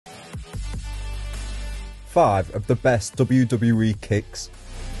5 of the best WWE kicks.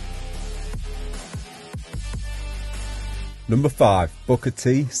 Number 5. Booker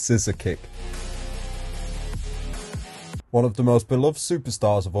T Scissor Kick. One of the most beloved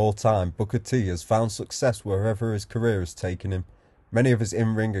superstars of all time, Booker T has found success wherever his career has taken him. Many of his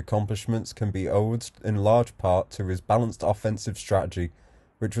in-ring accomplishments can be owed in large part to his balanced offensive strategy,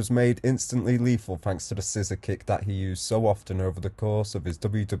 which was made instantly lethal thanks to the scissor kick that he used so often over the course of his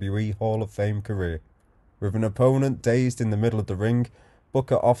WWE Hall of Fame career. With an opponent dazed in the middle of the ring,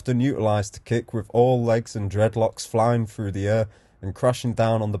 Booker often utilised the kick with all legs and dreadlocks flying through the air and crashing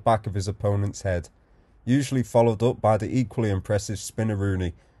down on the back of his opponent's head. Usually followed up by the equally impressive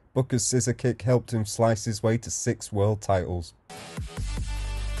Spinneroonie, Booker's scissor kick helped him slice his way to 6 world titles.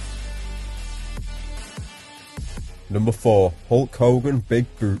 Number 4. Hulk Hogan Big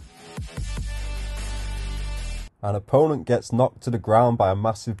Boot. An opponent gets knocked to the ground by a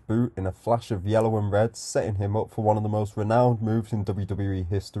massive boot in a flash of yellow and red, setting him up for one of the most renowned moves in WWE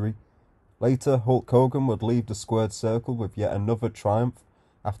history. Later, Hulk Hogan would leave the squared circle with yet another triumph,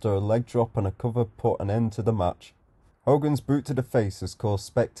 after a leg drop and a cover put an end to the match. Hogan's boot to the face has caused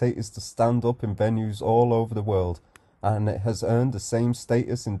spectators to stand up in venues all over the world, and it has earned the same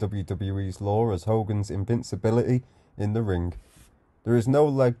status in WWE's lore as Hogan's invincibility in the ring. There is no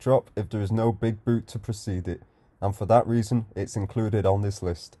leg drop if there is no big boot to precede it, and for that reason it's included on this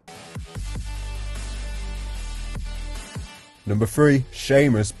list. Number 3.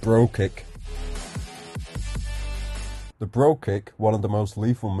 Sheamus Brogue Kick. The Brogue Kick, one of the most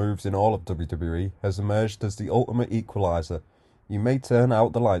lethal moves in all of WWE, has emerged as the ultimate equaliser. You may turn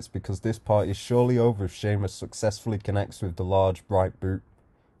out the lights because this part is surely over if Sheamus successfully connects with the large bright boot.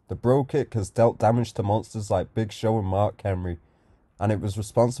 The Brogue Kick has dealt damage to monsters like Big Show and Mark Henry, and it was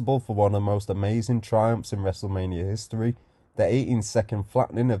responsible for one of the most amazing triumphs in WrestleMania history, the 18-second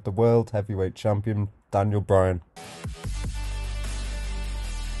flattening of the World Heavyweight Champion Daniel Bryan.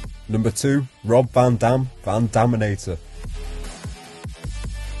 Number 2. Rob Van Dam Van Daminator.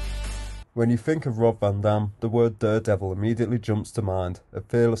 When you think of Rob Van Dam, the word Daredevil immediately jumps to mind. A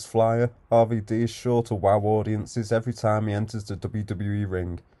fearless flyer, RVD is sure to wow audiences every time he enters the WWE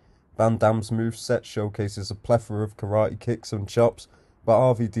ring. Van Dam's moveset showcases a plethora of karate kicks and chops, but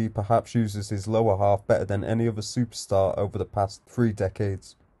RVD perhaps uses his lower half better than any other superstar over the past 3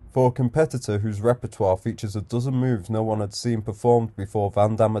 decades. For a competitor whose repertoire features a dozen moves no one had seen performed before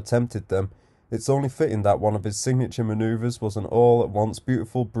Van Dam attempted them, it's only fitting that one of his signature maneuvers was an all-at-once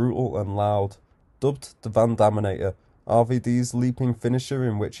beautiful, brutal and loud. Dubbed the Van Daminator, RVD's leaping finisher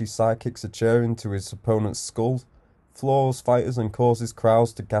in which he sidekicks a chair into his opponent's skull floors fighters and causes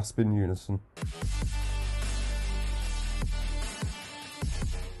crowds to gasp in unison.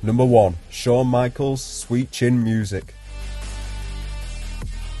 Number 1. Shawn Michaels Sweet Chin Music.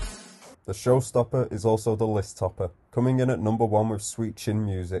 The showstopper is also the list topper, coming in at number 1 with Sweet Chin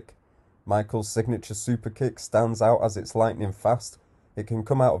Music. Michaels' signature super kick stands out as it's lightning fast, it can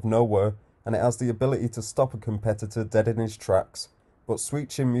come out of nowhere, and it has the ability to stop a competitor dead in his tracks. But Sweet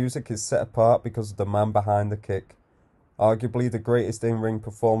Chin Music is set apart because of the man behind the kick. Arguably the greatest in-ring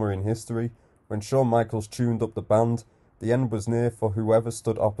performer in history, when Shawn Michaels tuned up the band, the end was near for whoever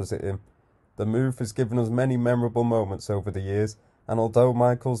stood opposite him. The move has given us many memorable moments over the years, and although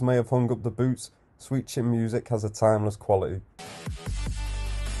Michaels may have hung up the boots, Sweet Chin Music has a timeless quality.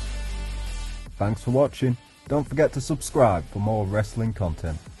 Thanks for watching. Don't forget to subscribe for more wrestling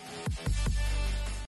content.